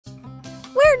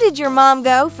Where did your mom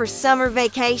go for summer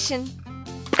vacation?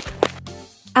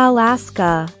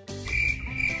 Alaska.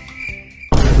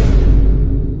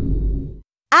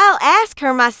 I'll ask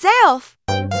her myself.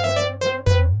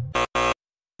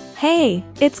 Hey,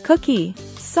 it's Cookie.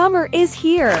 Summer is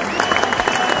here.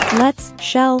 Let's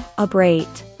celebrate.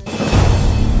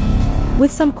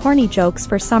 With some corny jokes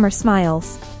for summer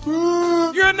smiles.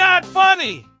 You're not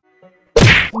funny!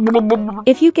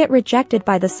 If you get rejected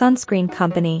by the sunscreen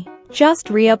company, just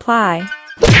reapply.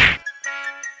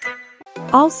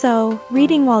 Also,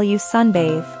 reading while you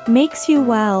sunbathe makes you,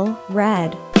 well,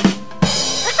 red.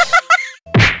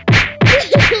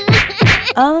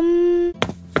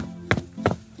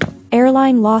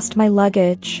 Airline lost my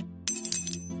luggage.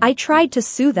 I tried to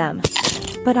sue them,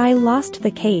 but I lost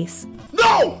the case.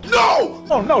 No! No!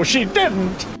 Oh no, she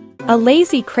didn't! A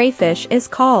lazy crayfish is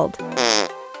called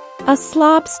a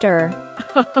slobster.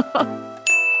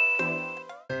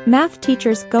 Math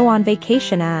teachers go on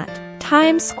vacation at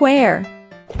Times Square.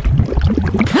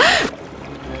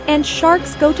 And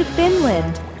sharks go to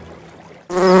Finland.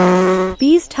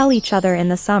 Bees tell each other in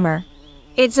the summer,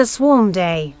 It's a swarm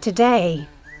day today.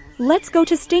 let's go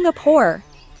to Singapore.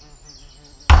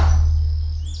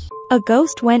 A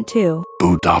ghost went to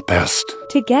Budapest.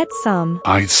 get some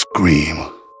Ice cream.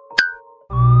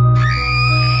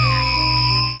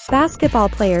 basketball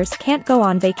players can't go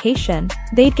on vacation.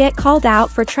 They'd get called out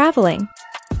for traveling.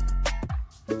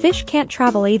 Fish can't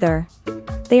travel either.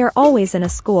 They are always in a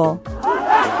school.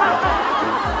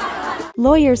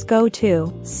 Lawyers go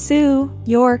to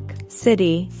York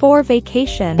City for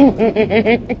vacation.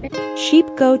 Sheep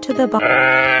go to the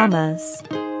Bahamas.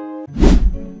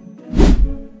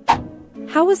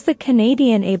 How was the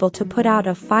Canadian able to put out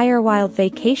a fire while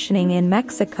vacationing in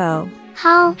Mexico?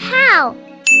 How?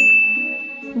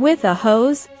 With a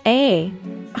hose, eh?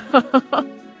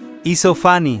 He's so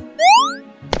funny.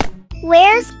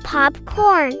 Where's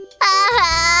popcorn?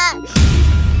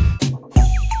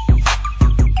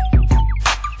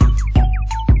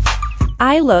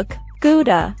 I look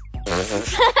Gouda.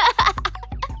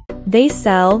 They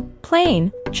sell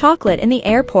plain chocolate in the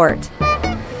airport.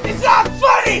 It's not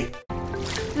funny!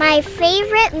 My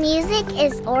favorite music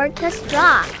is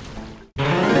orchestra.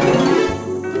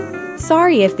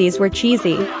 Sorry if these were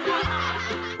cheesy.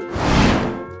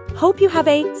 Hope you have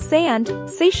a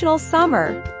sensational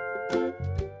summer.